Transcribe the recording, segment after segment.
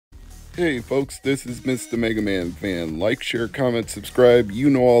Hey folks, this is Mr. MegaManFan. Like, share, comment, subscribe. You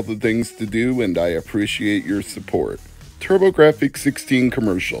know all the things to do, and I appreciate your support. TurboGrafx-16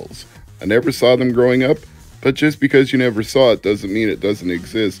 commercials. I never saw them growing up, but just because you never saw it doesn't mean it doesn't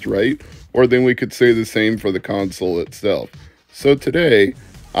exist, right? Or then we could say the same for the console itself. So today,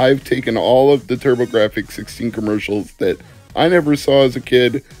 I've taken all of the TurboGrafx-16 commercials that I never saw as a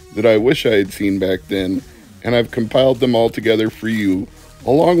kid that I wish I had seen back then, and I've compiled them all together for you,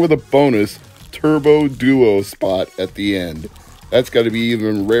 along with a bonus Turbo Duo spot at the end. That's got to be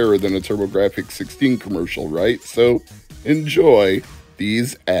even rarer than a TurboGrafx-16 commercial, right? So enjoy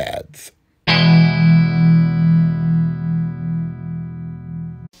these ads.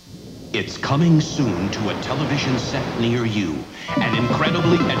 It's coming soon to a television set near you, an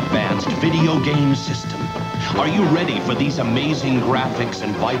incredibly advanced video game system. Are you ready for these amazing graphics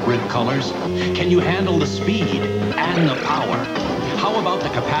and vibrant colors? Can you handle the speed and the power? How about the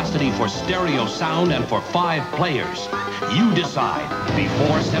capacity for stereo sound and for 5 players? You decide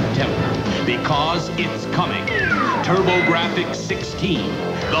before September, because it's coming. TurboGrafx-16,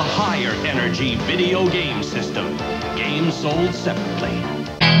 the higher energy video game system. Games sold separately.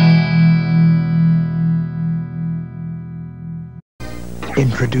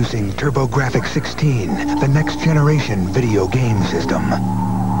 Introducing TurboGrafx-16, the next generation video game system.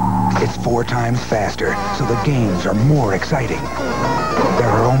 It's 4 times faster, so the games are more exciting. There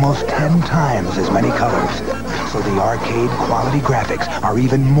are almost 10 times as many colors, so the arcade quality graphics are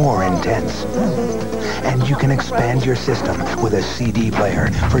even more intense. And you can expand your system with a CD player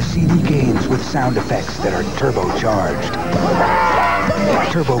for CD games with sound effects that are turbocharged.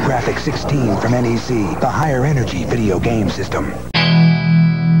 TurboGrafx-16 from NEC, the higher energy video game system.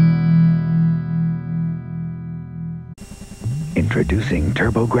 Introducing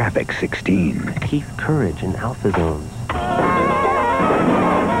TurboGrafx-16. Keep courage in alpha zones.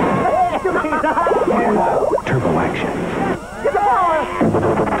 Turbo action.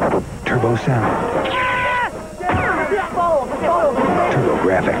 Turbo sound.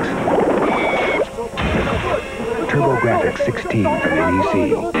 TurboGrafx. TurboGrafx-16 from NEC.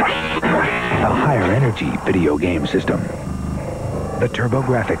 A higher energy video game system. The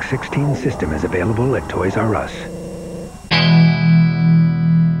TurboGrafx-16 system is available at Toys R Us.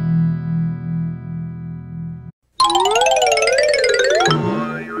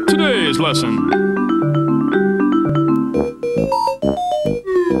 Today's lesson.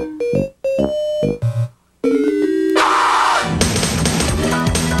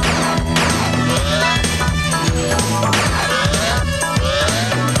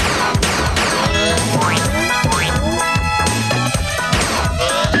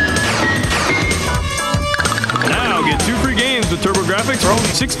 Now get 2 free games with TurboGrafx for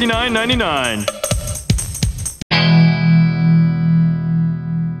only $69.99.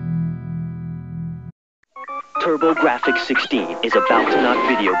 TurboGrafx-16 is about to knock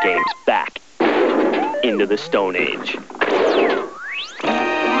video games back into the Stone Age.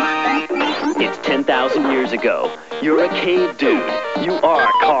 It's 10,000 years ago. You're a cave dude. You are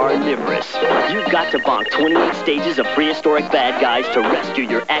carnivorous. You've got to bonk 28 stages of prehistoric bad guys to rescue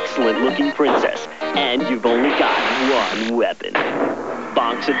your excellent-looking princess. And you've only got one weapon.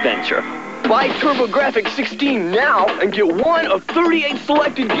 Bonk's Adventure. Buy TurboGrafx-16 now and get one of 38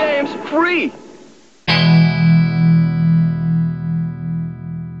 selected games free.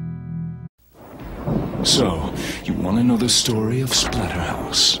 So, you want to know the story of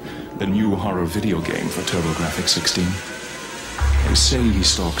Splatterhouse, the new horror video game for TurboGrafx-16? They say he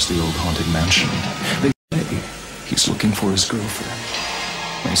stalks the old haunted mansion. They say he's looking for his girlfriend.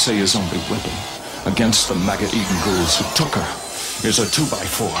 They say his only weapon against the maggot-eaten ghouls who took her is a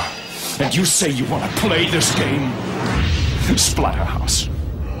 2x4. And you say you want to play this game? Splatterhouse.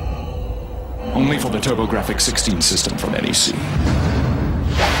 Only for the TurboGrafx-16 system from NEC.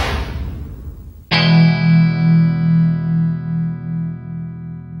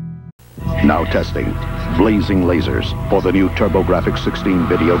 Now testing blazing lasers for the new TurboGrafx-16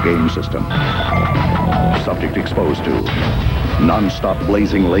 video game system. Subject exposed to non-stop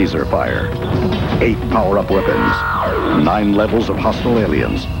blazing laser fire, 8 power-up weapons, 9 levels of hostile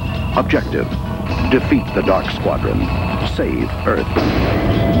aliens. Objective: defeat the Dark Squadron, save Earth.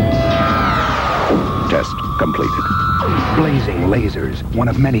 Test completed. Blazing Lasers, one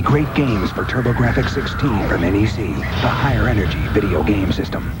of many great games for TurboGrafx-16 from NEC, the higher energy video game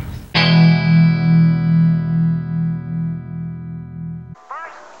system.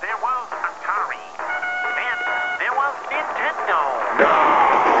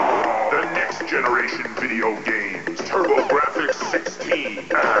 Generation video games, TurboGrafx-16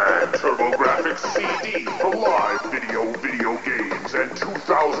 and TurboGrafx CD for live video games and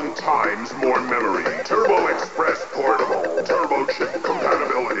 2,000 10,000 times more memory. Turbo Express Portable. Turbo chip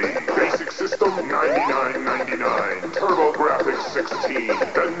compatibility. Basic system $99.99.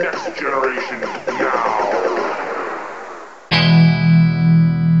 TurboGrafx-16. The next generation now.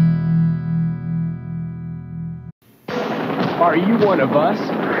 Are you one of us?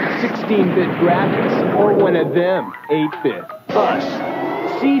 16-bit graphics, or one of them, 8-bit?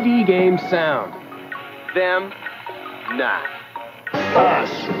 Us. CD game sound. Them, nah. Us.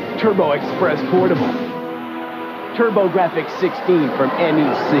 Turbo Express Portable. TurboGrafx-16 from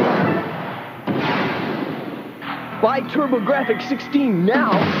NEC. Buy TurboGrafx-16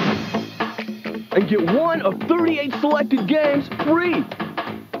 now and get one of 38 selected games free.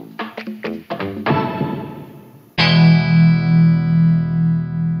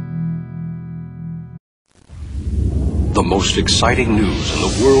 The most exciting news in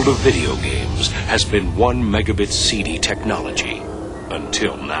the world of video games has been 1 megabit CD technology.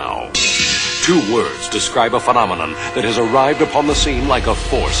 Until now. 2 words describe a phenomenon that has arrived upon the scene like a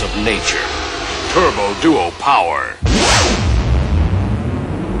force of nature. Turbo Duo Power.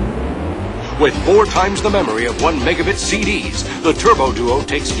 With 4 times the memory of 1 megabit CDs, the Turbo Duo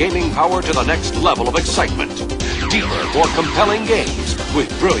takes gaming power to the next level of excitement. Deeper, more compelling games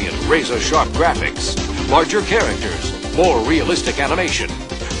with brilliant razor-sharp graphics, larger characters, more realistic animation,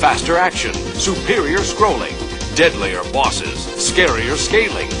 faster action, superior scrolling, deadlier bosses, scarier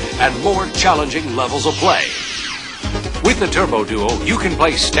scaling, and more challenging levels of play. With the Turbo Duo, you can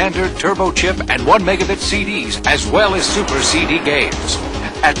play standard Turbo Chip and 1 megabit CDs as well as Super CD games.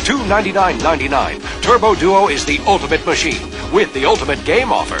 At $299.99, Turbo Duo is the ultimate machine with the ultimate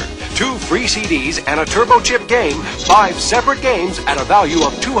game offer. 2 free CDs and a Turbo Chip game, 5 separate games at a value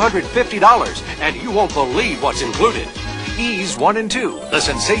of $250, and you won't believe what's included. Ys 1 and 2, the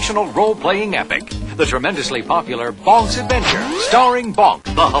sensational role-playing epic. The tremendously popular Bonk's Adventure, starring Bonk,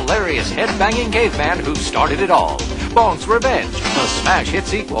 the hilarious head-banging caveman who started it all. Bonk's Revenge, the smash hit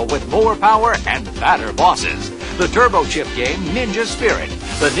sequel with more power and badder bosses. The Turbo Chip game Ninja Spirit,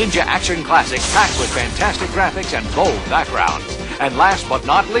 the ninja action classic packed with fantastic graphics and bold backgrounds. And last but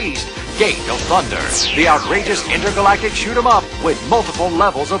not least, Gate of Thunder, the outrageous intergalactic shoot-'em-up with multiple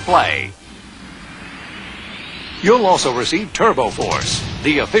levels of play. You'll also receive Turbo Force,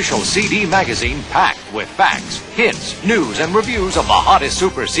 the official CD magazine packed with facts, hints, news, and reviews of the hottest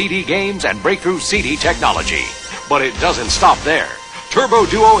Super CD games and breakthrough CD technology. But it doesn't stop there. Turbo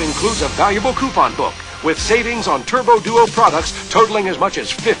Duo includes a valuable coupon book with savings on Turbo Duo products totaling as much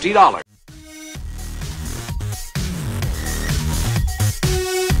as $50.